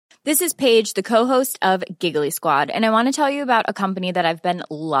This is Paige, the co-host of Giggly Squad, and I want to tell you about a company that I've been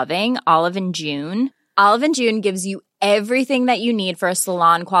loving, Olive & June. Olive & June gives you everything that you need for a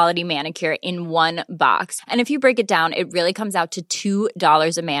salon-quality manicure in one box. And if you break it down, it really comes out to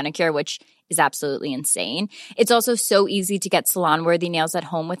 $2 a manicure, which is absolutely insane. It's also so easy to get salon-worthy nails at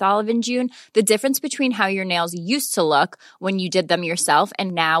home with Olive & June. The difference between how your nails used to look when you did them yourself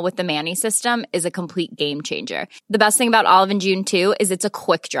and now with the Mani system is a complete game changer. The best thing about Olive & June, too, is it's a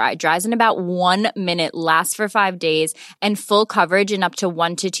quick dry. Dries in about 1 minute, lasts for 5 days, and full coverage in up to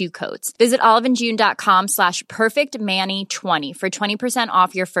 1 to 2 coats. Visit oliveandjune.com/perfectmani20 for 20%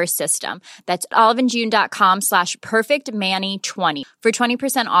 off your first system. That's oliveandjune.com/perfectmani20 for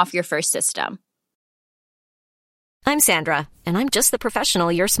 20% off your first system. I'm Sandra, and I'm just the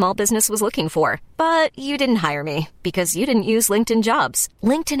professional your small business was looking for. But you didn't hire me because you didn't use LinkedIn Jobs.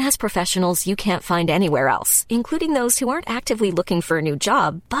 LinkedIn has professionals you can't find anywhere else, including those who aren't actively looking for a new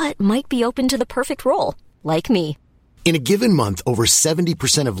job, but might be open to the perfect role, like me. In a given month, over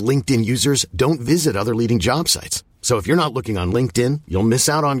 70% of LinkedIn users don't visit other leading job sites. So if you're not looking on LinkedIn, you'll miss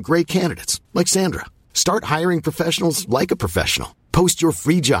out on great candidates, like Sandra. Start hiring professionals like a professional. Post your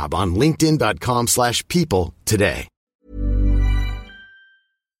free job on linkedin.com/people today.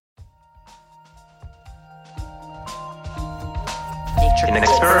 An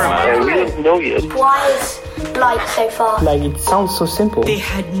experiment. We don't know yet. Why is light so far? Like, it sounds so simple. They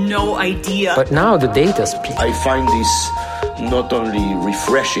had no idea. But now the data speaks. I find this not only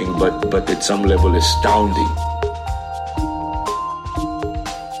refreshing, but at some level astounding.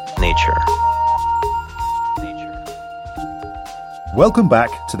 Nature. Welcome back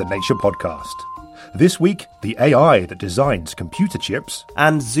to the Nature Podcast. This week, the AI that designs computer chips.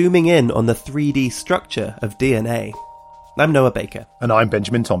 And zooming in on the 3D structure of DNA. I'm Noah Baker. And I'm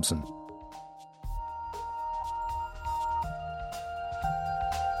Benjamin Thompson.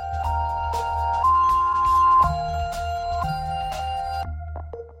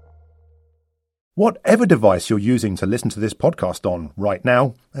 Whatever device you're using to listen to this podcast on right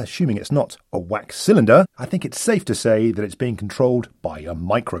now, assuming it's not a wax cylinder, I think it's safe to say that it's being controlled by a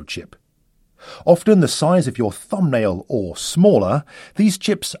microchip. Often the size of your thumbnail or smaller, these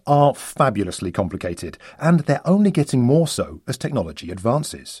chips are fabulously complicated, and they're only getting more so as technology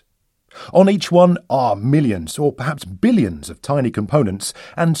advances. On each one are millions or perhaps billions of tiny components,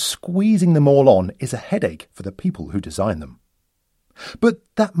 and squeezing them all on is a headache for the people who design them. But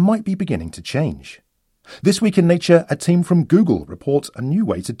that might be beginning to change. This week in Nature, a team from Google reports a new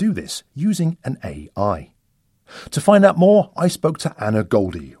way to do this using an AI. To find out more, I spoke to Anna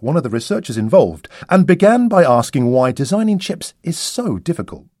Goldie, one of the researchers involved, and began by asking why designing chips is so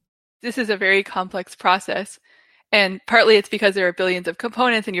difficult. This is a very complex process, and partly it's because there are billions of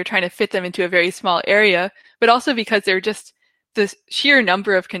components and you're trying to fit them into a very small area, but also because they're just the sheer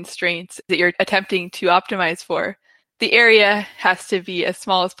number of constraints that you're attempting to optimize for. The area has to be as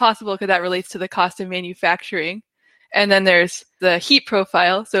small as possible because that relates to the cost of manufacturing. And then there's the heat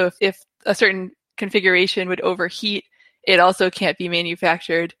profile. So if a certain configuration would overheat, it also can't be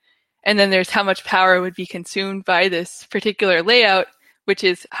manufactured. And then there's how much power would be consumed by this particular layout, which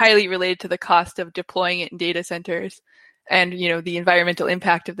is highly related to the cost of deploying it in data centers and, the environmental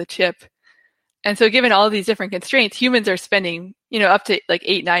impact of the chip. And so given all of these different constraints, humans are spending, up to like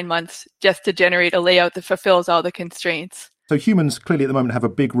 8-9 months just to generate a layout that fulfills all the constraints. So humans clearly at the moment have a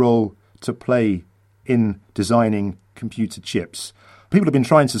big role to play in designing computer chips. People have been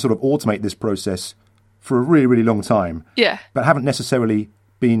trying to sort of automate this process for a really, really long time. Yeah. But haven't necessarily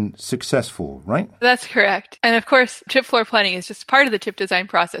been successful, right? That's correct. And of course, chip floor planning is just part of the chip design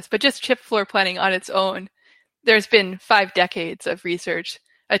process, but just chip floor planning on its own, there's been 5 decades of research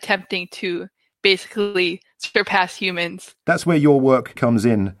attempting to basically surpass humans. That's where your work comes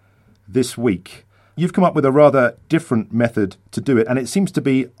in this week. You've come up with a rather different method to do it, and it seems to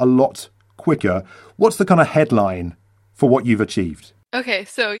be a lot quicker. What's the kind of headline for what you've achieved? Okay,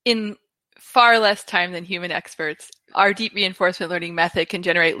 so in far less time than human experts, our deep reinforcement learning method can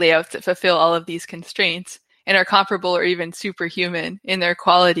generate layouts that fulfill all of these constraints and are comparable or even superhuman in their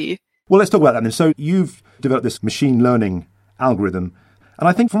quality. Well, let's talk about that then. So you've developed this machine learning algorithm. And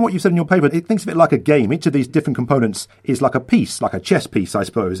I think from what you said in your paper, it thinks of it like a game. Each of these different components is like a piece, like a chess piece, I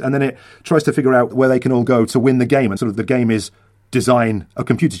suppose. And then it tries to figure out where they can all go to win the game. And sort of the game is design a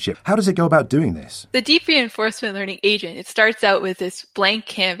computer chip. How does it go about doing this? The deep reinforcement learning agent, it starts out with this blank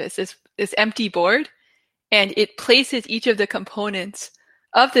canvas, this empty board, and it places each of the components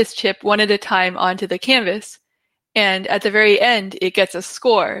of this chip one at a time onto the canvas. And at the very end, it gets a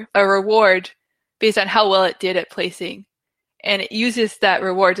score, a reward based on how well it did at placing. And it uses that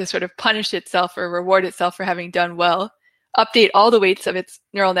reward to sort of punish itself or reward itself for having done well update all the weights of its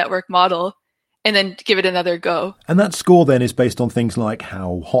neural network model, and then give it another go. And that score then is based on things like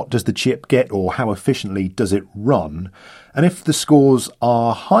how hot does the chip get or how efficiently does it run. And if the scores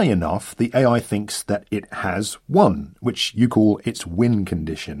are high enough, the AI thinks that it has won, which you call its win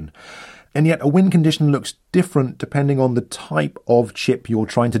condition. And yet a win condition looks different depending on the type of chip you're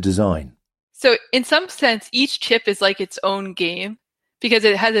trying to design. So in some sense, each chip is like its own game because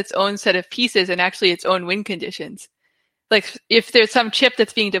it has its own set of pieces and actually its own win conditions. Like if there's some chip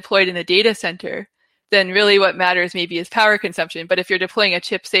that's being deployed in a data center, then really what matters maybe is power consumption. But if you're deploying a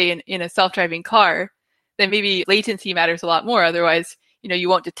chip, say in a self-driving car, then maybe latency matters a lot more. Otherwise, you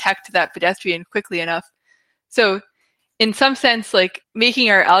won't detect that pedestrian quickly enough. So in some sense, like making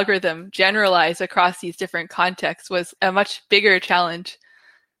our algorithm generalize across these different contexts was a much bigger challenge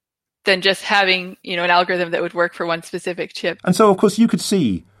than just having, an algorithm that would work for one specific chip. And so, of course, you could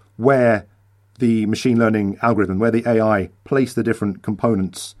see where the machine learning algorithm, where the AI placed the different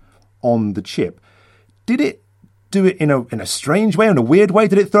components on the chip. Did it do it in a strange way, in a weird way?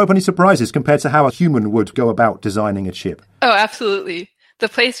 Did it throw up any surprises compared to how a human would go about designing a chip? Oh, absolutely. The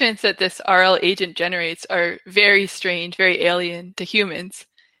placements that this RL agent generates are very strange, very alien to humans.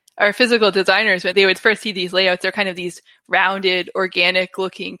 Our physical designers, when they would first see these layouts, they're kind of these rounded,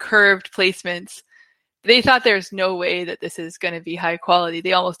 organic-looking, curved placements. They thought there's no way that this is going to be high quality.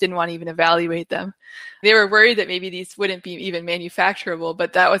 They almost didn't want to even evaluate them. They were worried that maybe these wouldn't be even manufacturable,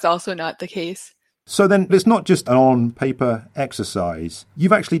 but that was also not the case. So then it's not just an on-paper exercise.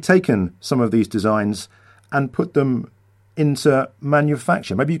 You've actually taken some of these designs and put them into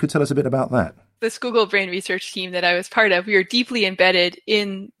manufacture. Maybe you could tell us a bit about that. This Google Brain research team that I was part of, we were deeply embedded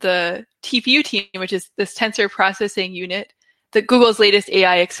in the TPU team, which is this tensor processing unit, Google's latest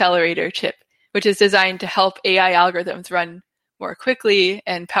AI accelerator chip, which is designed to help AI algorithms run more quickly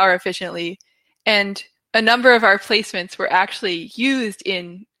and power efficiently. And a number of our placements were actually used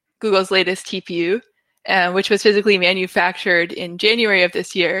in Google's latest TPU, which was physically manufactured in January of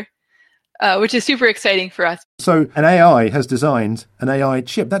this year, which is super exciting for us. So an AI has designed an AI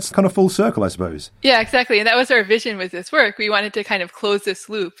chip. That's kind of full circle, I suppose. Yeah, exactly. And that was our vision with this work. We wanted to kind of close this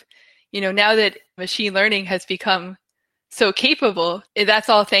loop. Now that machine learning has become so capable, that's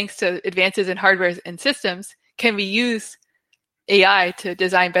all thanks to advances in hardware and systems. Can we use AI to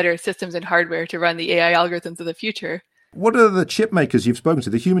design better systems and hardware to run the AI algorithms of the future? What do the chip makers you've spoken to,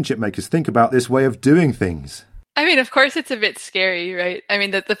 the human chip makers, think about this way of doing things? I mean, of course, it's a bit scary, right? I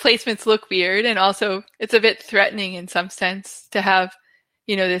mean, the placements look weird, and also it's a bit threatening in some sense to have,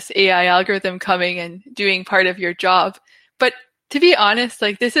 this AI algorithm coming and doing part of your job. But to be honest,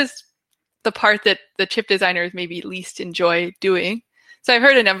 like this is the part that the chip designers maybe least enjoy doing. So I've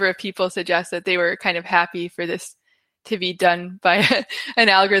heard a number of people suggest that they were kind of happy for this to be done by an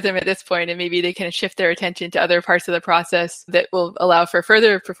algorithm at this point, and maybe they can shift their attention to other parts of the process that will allow for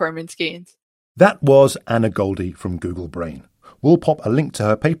further performance gains. That was Anna Goldie from Google Brain. We'll pop a link to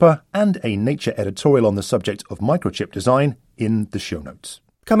her paper and a Nature editorial on the subject of microchip design in the show notes.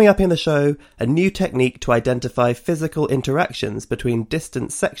 Coming up in the show, a new technique to identify physical interactions between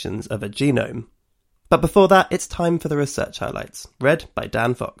distant sections of a genome. But before that, it's time for the research highlights, read by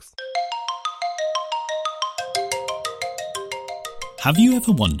Dan Fox. Have you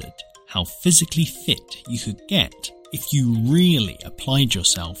ever wondered how physically fit you could get if you really applied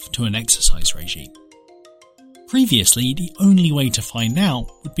yourself to an exercise regime? Previously, the only way to find out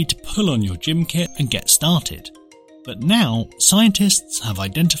would be to pull on your gym kit and get started. But now, scientists have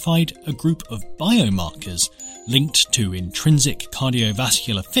identified a group of biomarkers linked to intrinsic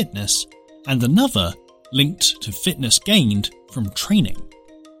cardiovascular fitness and another linked to fitness gained from training.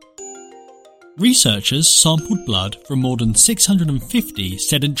 Researchers sampled blood from more than 650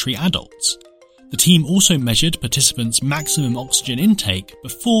 sedentary adults. The team also measured participants' maximum oxygen intake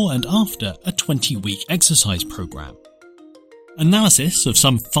before and after a 20-week exercise program. Analysis of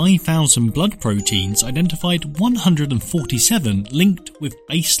some 5,000 blood proteins identified 147 linked with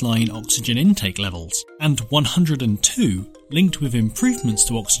baseline oxygen intake levels and 102 linked with improvements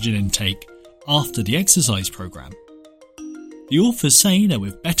to oxygen intake after the exercise program. The authors say that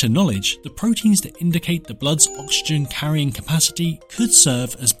with better knowledge, the proteins that indicate the blood's oxygen carrying capacity could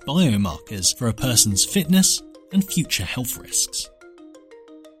serve as biomarkers for a person's fitness and future health risks.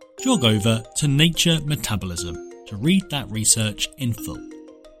 Jog over to Nature Metabolism to read that research in full.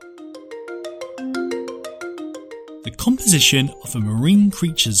 The composition of a marine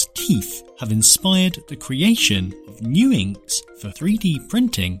creature's teeth have inspired the creation of new inks for 3D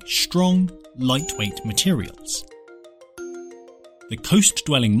printing strong, lightweight materials. The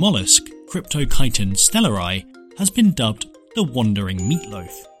coast-dwelling mollusk, Cryptochiton stellari, has been dubbed the wandering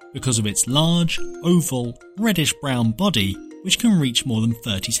meatloaf because of its large, oval, reddish-brown body, which can reach more than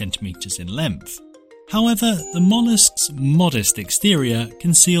 30 centimetres in length. However, the mollusk's modest exterior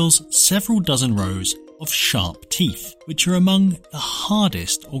conceals several dozen rows of sharp teeth, which are among the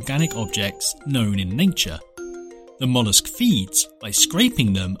hardest organic objects known in nature. The mollusk feeds by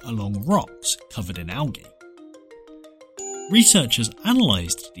scraping them along rocks covered in algae. Researchers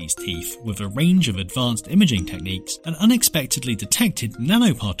analysed these teeth with a range of advanced imaging techniques and unexpectedly detected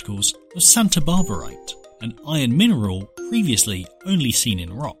nanoparticles of santabarbarite, an iron mineral previously only seen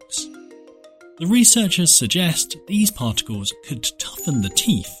in rocks. The researchers suggest these particles could toughen the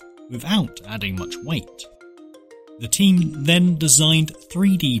teeth without adding much weight. The team then designed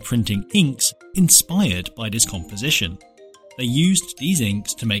 3D printing inks inspired by this composition. They used these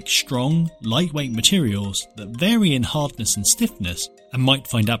inks to make strong, lightweight materials that vary in hardness and stiffness and might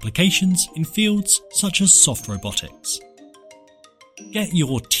find applications in fields such as soft robotics. Get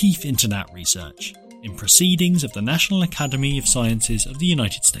your teeth into that research in Proceedings of the National Academy of Sciences of the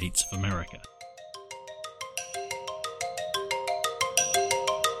United States of America.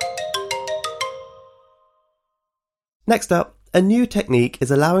 Next up, a new technique is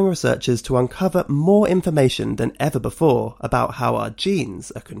allowing researchers to uncover more information than ever before about how our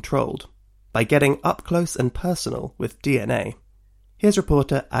genes are controlled, by getting up close and personal with DNA. Here's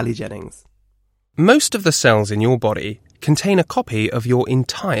reporter Ali Jennings. Most of the cells in your body contain a copy of your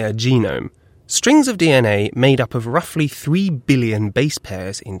entire genome, strings of DNA made up of roughly 3 billion base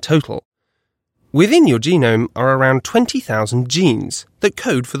pairs in total. Within your genome are around 20,000 genes that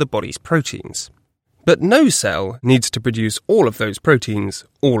code for the body's proteins. But no cell needs to produce all of those proteins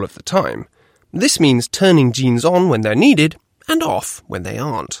all of the time. This means turning genes on when they're needed and off when they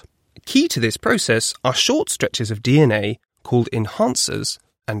aren't. Key to this process are short stretches of DNA called enhancers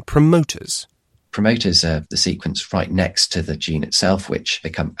and promoters. Promoters are the sequence right next to the gene itself, which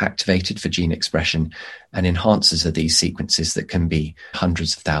become activated for gene expression, and enhancers are these sequences that can be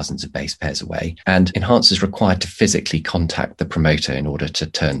hundreds of thousands of base pairs away, and enhancers require to physically contact the promoter in order to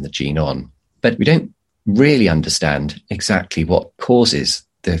turn the gene on. But we don't really understand exactly what causes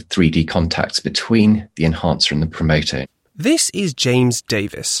the 3D contacts between the enhancer and the promoter. This is James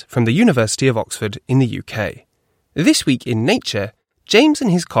Davis from the University of Oxford in the UK. This week in Nature, James and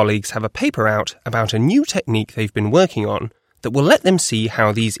his colleagues have a paper out about a new technique they've been working on that will let them see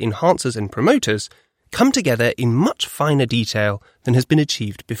how these enhancers and promoters come together in much finer detail than has been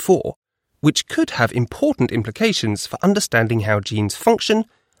achieved before, which could have important implications for understanding how genes function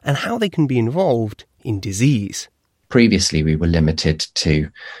and how they can be involved in disease. Previously, we were limited to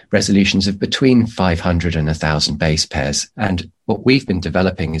resolutions of between 500 and 1,000 base pairs. And what we've been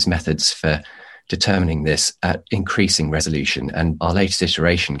developing is methods for determining this at increasing resolution. And our latest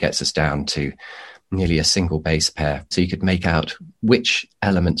iteration gets us down to nearly a single base pair. So you could make out which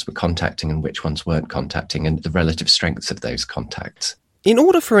elements were contacting and which ones weren't contacting and the relative strengths of those contacts. In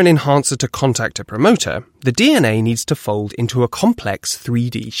order for an enhancer to contact a promoter, the DNA needs to fold into a complex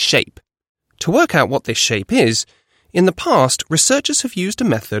 3D shape. To work out what this shape is, in the past, researchers have used a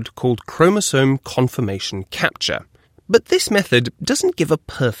method called chromosome conformation capture. But this method doesn't give a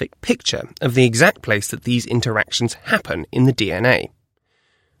perfect picture of the exact place that these interactions happen in the DNA.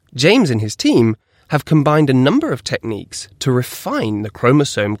 James and his team have combined a number of techniques to refine the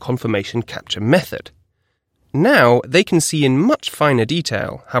chromosome conformation capture method. Now they can see in much finer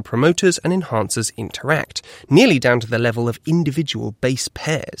detail how promoters and enhancers interact, nearly down to the level of individual base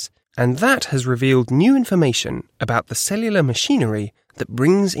pairs, and that has revealed new information about the cellular machinery that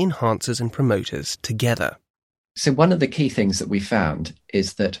brings enhancers and promoters together. So one of the key things that we found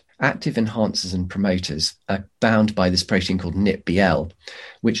is that active enhancers and promoters are bound by this protein called NIPBL,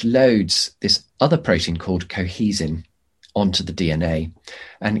 which loads this other protein called cohesin onto the DNA.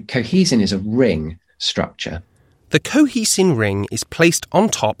 And cohesin is a ring structure. The cohesin ring is placed on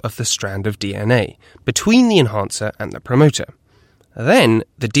top of the strand of DNA, between the enhancer and the promoter. Then,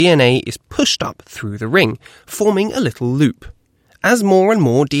 the DNA is pushed up through the ring, forming a little loop. As more and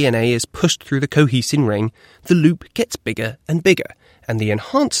more DNA is pushed through the cohesin ring, the loop gets bigger and bigger, and the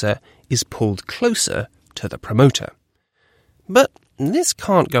enhancer is pulled closer to the promoter. But this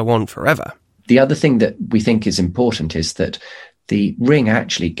can't go on forever. The other thing that we think is important is that the ring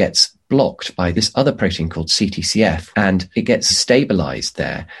actually gets blocked by this other protein called CTCF, and it gets stabilized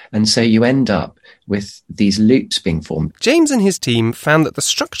there. And so you end up with these loops being formed. James and his team found that the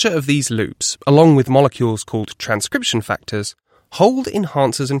structure of these loops, along with molecules called transcription factors, hold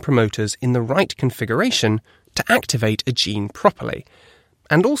enhancers and promoters in the right configuration to activate a gene properly,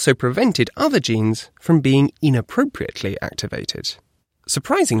 and also prevented other genes from being inappropriately activated.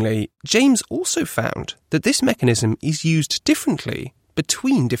 Surprisingly, James also found that this mechanism is used differently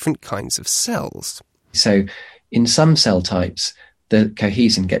between different kinds of cells. So in some cell types, the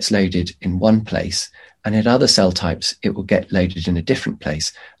cohesin gets loaded in one place, and in other cell types, it will get loaded in a different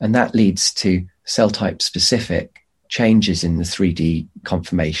place. And that leads to cell type specific changes in the 3D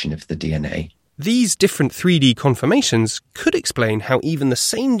conformation of the DNA. These different 3D conformations could explain how even the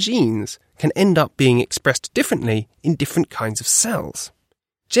same genes can end up being expressed differently in different kinds of cells.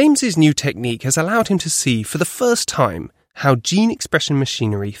 James's new technique has allowed him to see for the first time how gene expression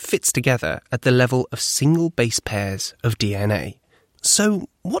machinery fits together at the level of single base pairs of DNA. So,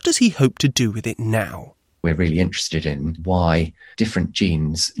 what does he hope to do with it now? We're really interested in why different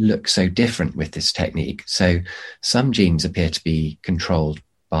genes look so different with this technique. So some genes appear to be controlled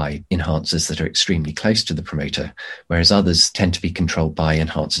by enhancers that are extremely close to the promoter, whereas others tend to be controlled by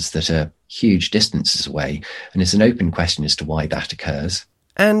enhancers that are huge distances away. And it's an open question as to why that occurs.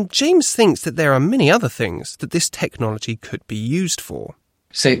 And James thinks that there are many other things that this technology could be used for.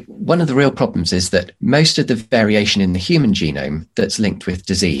 So one of the real problems is that most of the variation in the human genome that's linked with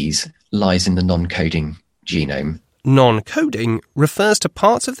disease lies in the non-coding genome. Non-coding refers to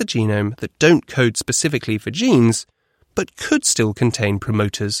parts of the genome that don't code specifically for genes, but could still contain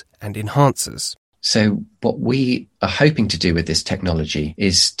promoters and enhancers. So what we are hoping to do with this technology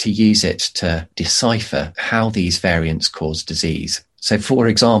is to use it to decipher how these variants cause disease. So, for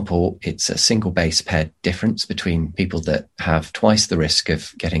example, it's a single base pair difference between people that have twice the risk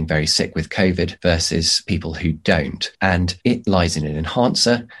of getting very sick with COVID versus people who don't. And it lies in an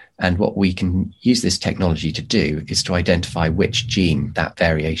enhancer. And what we can use this technology to do is to identify which gene that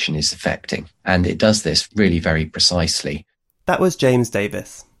variation is affecting. And it does this really very precisely. That was James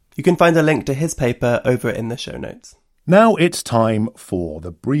Davis. You can find a link to his paper over in the show notes. Now it's time for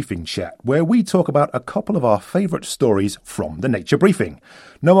the briefing chat, where we talk about a couple of our favourite stories from the Nature Briefing.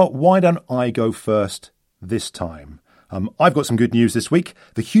 Noah, why don't I go first this time? I've got some good news this week.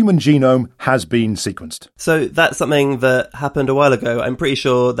 The human genome has been sequenced. So that's something that happened a while ago. I'm pretty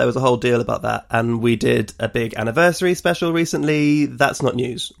sure there was a whole deal about that, and we did a big anniversary special recently. That's not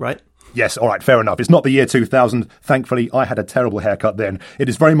news, right? Yes, all right, fair enough. It's not the year 2000. Thankfully, I had a terrible haircut then. It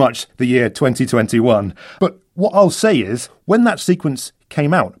is very much the year 2021. But what I'll say is, when that sequence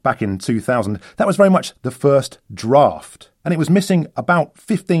came out back in 2000, that was very much the first draft. And it was missing about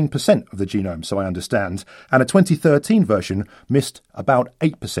 15% of the genome, so I understand. And a 2013 version missed about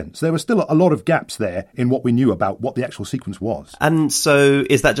 8%. So there were still a lot of gaps there in what we knew about what the actual sequence was. And so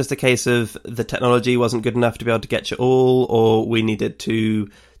is that just a case of the technology wasn't good enough to be able to get you all, or we needed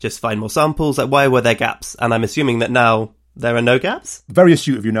to just find more samples? Like, why were there gaps? And I'm assuming that now there are no gaps? Very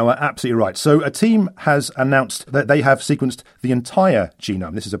astute of you, Noah. Absolutely right. So a team has announced that they have sequenced the entire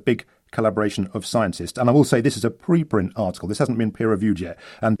genome. This is a big collaboration of scientists. And I will say this is a preprint article. This hasn't been peer-reviewed yet.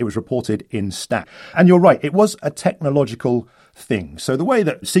 And it was reported in Stat. And you're right, it was a technological thing. So the way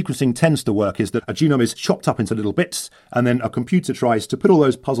that sequencing tends to work is that a genome is chopped up into little bits, and then a computer tries to put all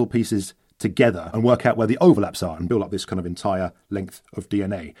those puzzle pieces together and work out where the overlaps are and build up this kind of entire length of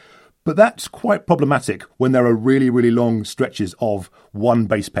DNA. But that's quite problematic when there are really, really long stretches of one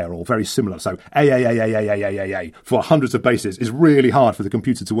base pair or very similar. So A for hundreds of bases is really hard for the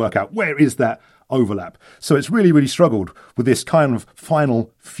computer to work out where is that overlap. So it's really, really struggled with this kind of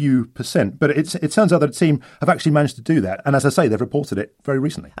final few percent. But it turns out that the team have actually managed to do that. And as I say, they've reported it very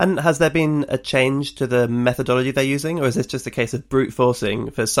recently. And has there been a change to the methodology they're using? Or is this just a case of brute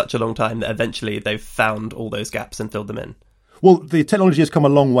forcing for such a long time that eventually they've found all those gaps and filled them in? Well, the technology has come a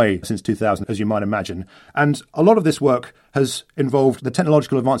long way since 2000, as you might imagine. And a lot of this work has involved the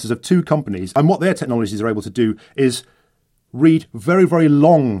technological advances of two companies. And what their technologies are able to do is read very, very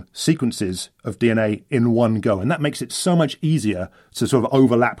long sequences of DNA in one go. And that makes it so much easier to sort of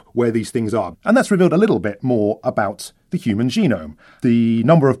overlap where these things are. And that's revealed a little bit more about the human genome. The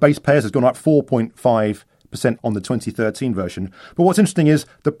number of base pairs has gone up 4.5% on the 2013 version. But what's interesting is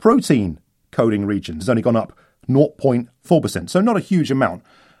the protein coding region has only gone up 0.4%, so not a huge amount.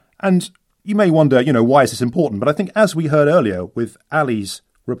 And you may wonder, why is this important? But I think as we heard earlier with Ali's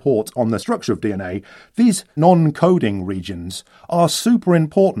report on the structure of DNA, these non-coding regions are super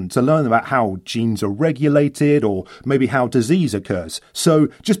important to learn about how genes are regulated or maybe how disease occurs. So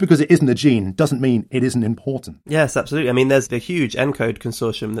just because it isn't a gene doesn't mean it isn't important. Yes, absolutely. I mean, there's the huge ENCODE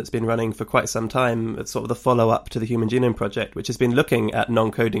consortium that's been running for quite some time. It's sort of the follow-up to the Human Genome Project, which has been looking at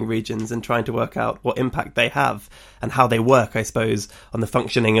non-coding regions and trying to work out what impact they have and how they work, I suppose, on the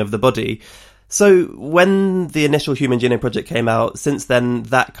functioning of the body. So when the initial Human Genome Project came out, since then,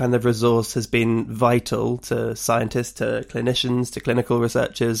 that kind of resource has been vital to scientists, to clinicians, to clinical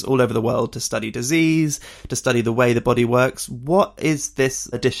researchers all over the world to study disease, to study the way the body works. What is this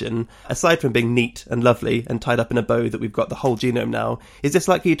addition, aside from being neat and lovely and tied up in a bow that we've got the whole genome now, is this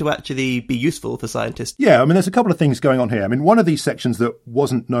likely to actually be useful for scientists? Yeah, I mean, there's a couple of things going on here. I mean, one of these sections that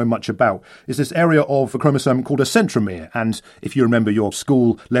wasn't known much about is this area of a chromosome called a centromere. And if you remember your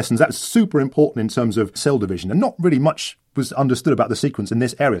school lessons, that's super important in terms of cell division, and not really much was understood about the sequence in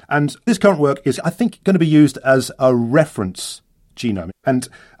this area. And this current work is, I think, going to be used as a reference genome. And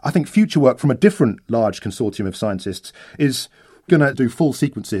I think future work from a different large consortium of scientists is going to do full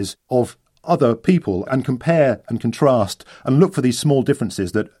sequences of other people and compare and contrast and look for these small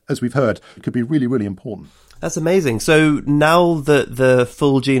differences that, as we've heard, could be really, really important. That's amazing. So now that the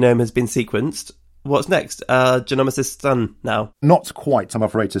full genome has been sequenced, what's next? Genomicist's done now? Not quite, I'm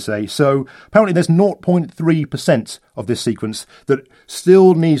afraid to say. So apparently there's 0.3% of this sequence that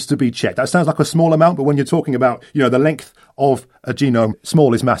still needs to be checked. That sounds like a small amount, but when you're talking about, the length of a genome,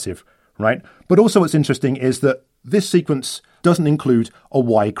 small is massive, right? But also what's interesting is that this sequence doesn't include a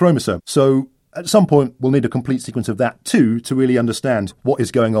Y chromosome. So at some point, we'll need a complete sequence of that too to really understand what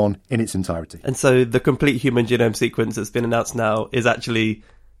is going on in its entirety. And so the complete human genome sequence that's been announced now is actually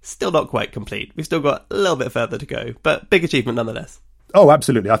still not quite complete. We've still got a little bit further to go, but big achievement nonetheless. Oh,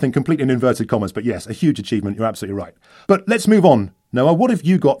 absolutely. I think complete in inverted commas, but yes, a huge achievement. You're absolutely right. But let's move on. Noah, what have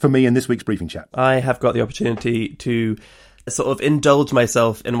you got for me in this week's briefing chat? I have got the opportunity to sort of indulge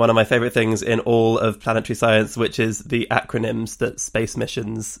myself in one of my favourite things in all of planetary science, which is the acronyms that space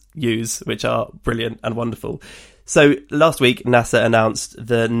missions use, which are brilliant and wonderful. So last week, NASA announced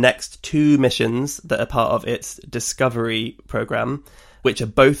the next 2 missions that are part of its Discovery program, which are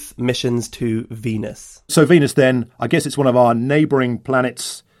both missions to Venus. So Venus then, I guess it's one of our neighbouring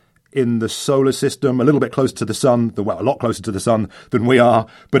planets in the solar system, a little bit closer to the sun, a lot closer to the sun than we are,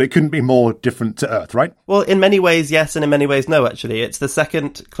 but it couldn't be more different to Earth, right? Well, in many ways, yes, and in many ways, no, actually. It's the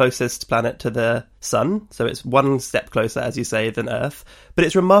second closest planet to the sun, so it's one step closer, as you say, than Earth, but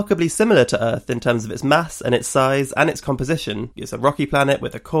it's remarkably similar to Earth in terms of its mass and its size and its composition. It's a rocky planet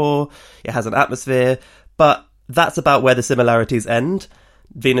with a core, it has an atmosphere, but that's about where the similarities end.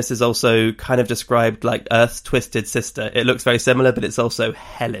 Venus is also kind of described like Earth's twisted sister. It looks very similar, but it's also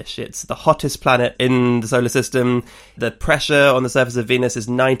hellish. It's the hottest planet in the solar system. The pressure on the surface of Venus is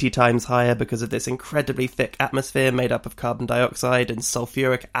 90 times higher because of this incredibly thick atmosphere made up of carbon dioxide and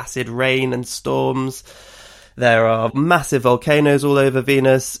sulfuric acid rain and storms. There are massive volcanoes all over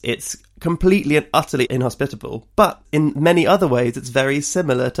Venus. It's completely and utterly inhospitable. But in many other ways, it's very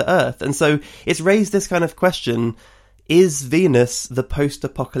similar to Earth. And so it's raised this kind of question, is Venus the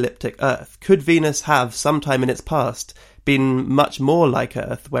post-apocalyptic Earth? Could Venus have, sometime in its past, been much more like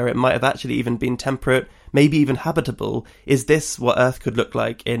Earth, where it might have actually even been temperate, maybe even habitable? Is this what Earth could look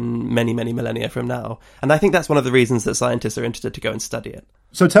like in many, many millennia from now? And I think that's one of the reasons that scientists are interested to go and study it.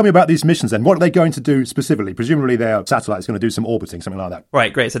 So tell me about these missions then. What are they going to do specifically? Presumably their satellite's going to do some orbiting, something like that.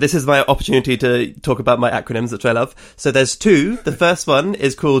 Right, great. So this is my opportunity to talk about my acronyms, which I love. So there's 2. The first one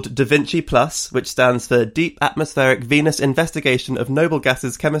is called Da Vinci Plus, which stands for Deep Atmospheric Venus Investigation of Noble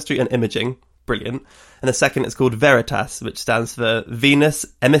Gases, Chemistry and Imaging. Brilliant. And the second is called Veritas, which stands for Venus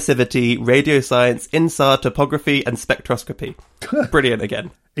Emissivity, Radioscience, INSAR, Topography and Spectroscopy. Brilliant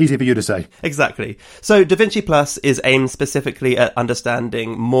again. Easy for you to say. Exactly. So Da Vinci Plus is aimed specifically at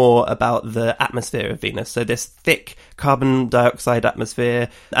understanding more about the atmosphere of Venus. So this thick carbon dioxide atmosphere,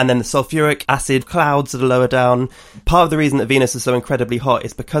 and then the sulfuric acid clouds that are lower down. Part of the reason that Venus is so incredibly hot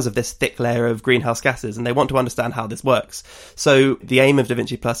is because of this thick layer of greenhouse gases, and they want to understand how this works. So the aim of Da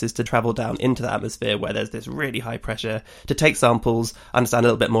Vinci Plus is to travel down into the atmosphere where there's this really high pressure, to take samples, understand a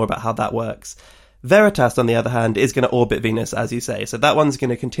little bit more about how that works. Veritas, on the other hand, is going to orbit Venus, as you say. So that one's going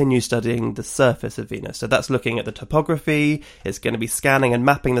to continue studying the surface of Venus. So that's looking at the topography. It's going to be scanning and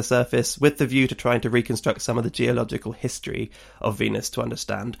mapping the surface with the view to trying to reconstruct some of the geological history of Venus to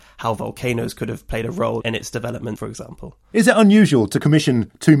understand how volcanoes could have played a role in its development, for example. Is it unusual to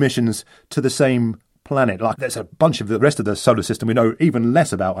commission 2 missions to the same planet? Like, there's a bunch of the rest of the solar system we know even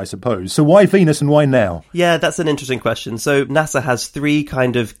less about, I suppose. So why Venus and why now? Yeah, that's an interesting question. So NASA has 3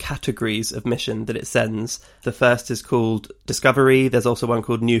 kind of categories of mission that it sends. The first is called Discovery. There's also one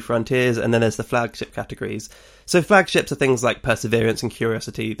called New Frontiers. And then there's the flagship categories. So flagships are things like Perseverance and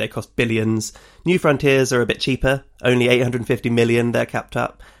Curiosity. They cost billions. New Frontiers are a bit cheaper. Only 850 million they're capped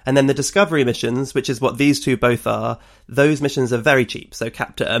up. And then the Discovery missions, which is what these 2 both are, those missions are very cheap. So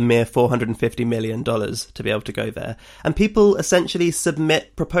capped at a mere $450 million to be able to go there. And people essentially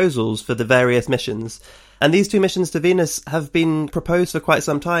submit proposals for the various missions. And these 2 missions to Venus have been proposed for quite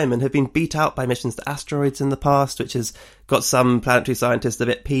some time and have been beat out by missions to asteroids in the past, which has got some planetary scientists a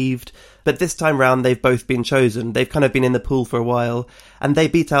bit peeved. But this time round, they've both been chosen. They've kind of been in the pool for a while, and they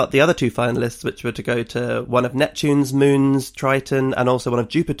beat out the other 2 finalists, which were to go to one of Neptune's moons, Triton, and also one of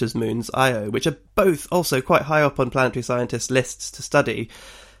Jupiter's moons, Io, which are both also quite high up on planetary scientists' lists to study.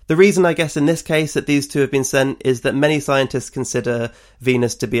 The reason, I guess, in this case that these 2 have been sent is that many scientists consider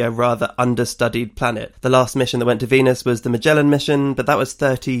Venus to be a rather understudied planet. The last mission that went to Venus was the Magellan mission, but that was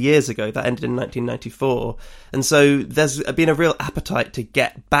 30 years ago. That ended in 1994. And so there's been a real appetite to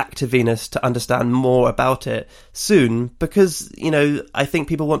get back to Venus to understand more about it soon because, I think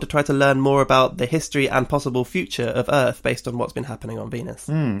people want to try to learn more about the history and possible future of Earth based on what's been happening on Venus.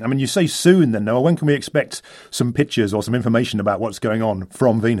 You say soon then, Noah. When can we expect some pictures or some information about what's going on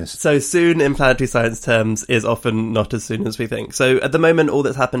from Venus? So soon in planetary science terms is often not as soon as we think. So at the moment, all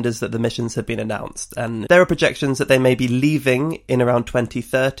that's happened is that the missions have been announced, and there are projections that they may be leaving in around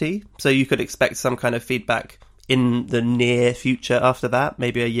 2030. So you could expect some kind of feedback in the near future after that,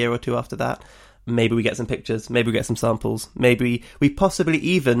 maybe a year or 2 after that. Maybe we get some pictures, maybe we get some samples, maybe we possibly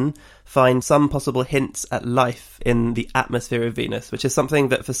even find some possible hints at life in the atmosphere of Venus, which is something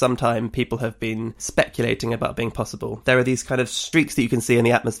that for some time people have been speculating about being possible. There are these kind of streaks that you can see in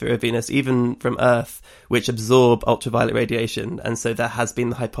the atmosphere of Venus, even from Earth, which absorb ultraviolet radiation, and so there has been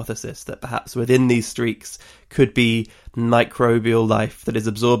the hypothesis that perhaps within these streaks could be microbial life that is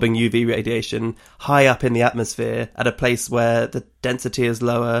absorbing UV radiation high up in the atmosphere at a place where the density is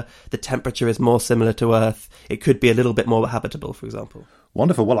lower, the temperature is more similar to Earth. It could be a little bit more habitable, for example.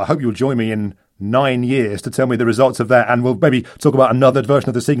 Wonderful. Well, I hope you'll join me in 9 years to tell me the results of that, and we'll maybe talk about another version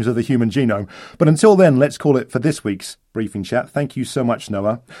of the sequence of the human genome. But until then, let's call it for this week's Briefing Chat. Thank you so much,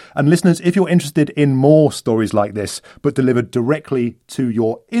 Noah. And listeners, if you're interested in more stories like this, but delivered directly to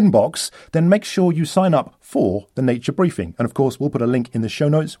your inbox, then make sure you sign up for the Nature Briefing. And of course, we'll put a link in the show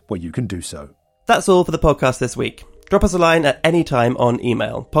notes where you can do so. That's all for the podcast this week. Drop us a line at any time on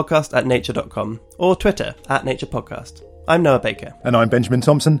email, podcast@nature.com, or Twitter @naturepodcast. I'm Noah Baker. And I'm Benjamin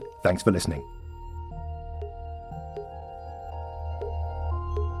Thompson. Thanks for listening.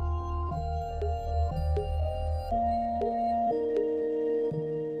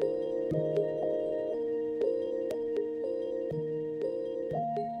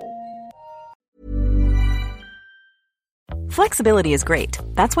 Flexibility is great.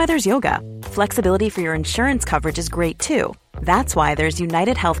 That's why there's yoga. Flexibility for your insurance coverage is great too. That's why there's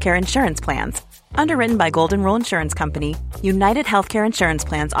United Healthcare Insurance Plans. Underwritten by Golden Rule Insurance Company, United Healthcare Insurance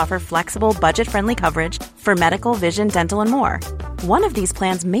Plans offer flexible, budget-friendly coverage for medical, vision, dental, and more. One of these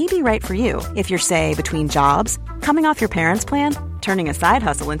plans may be right for you if you're, say, between jobs, coming off your parents' plan, turning a side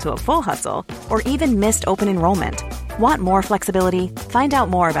hustle into a full hustle, or even missed open enrollment. Want more flexibility? Find out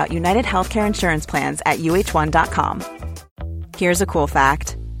more about United Healthcare Insurance Plans at uh1.com. Here's a cool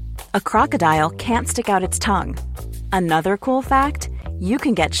fact. A crocodile can't stick out its tongue. Another cool fact, you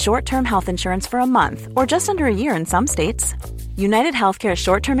can get short-term health insurance for a month or just under a year in some states. United Healthcare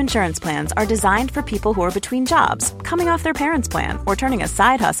short-term insurance plans are designed for people who are between jobs, coming off their parents' plan, or turning a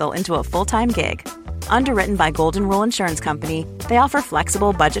side hustle into a full-time gig. Underwritten by Golden Rule Insurance Company, they offer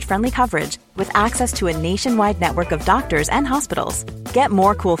flexible, budget-friendly coverage with access to a nationwide network of doctors and hospitals. Get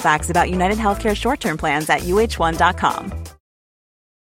more cool facts about United Healthcare short-term plans at uh1.com.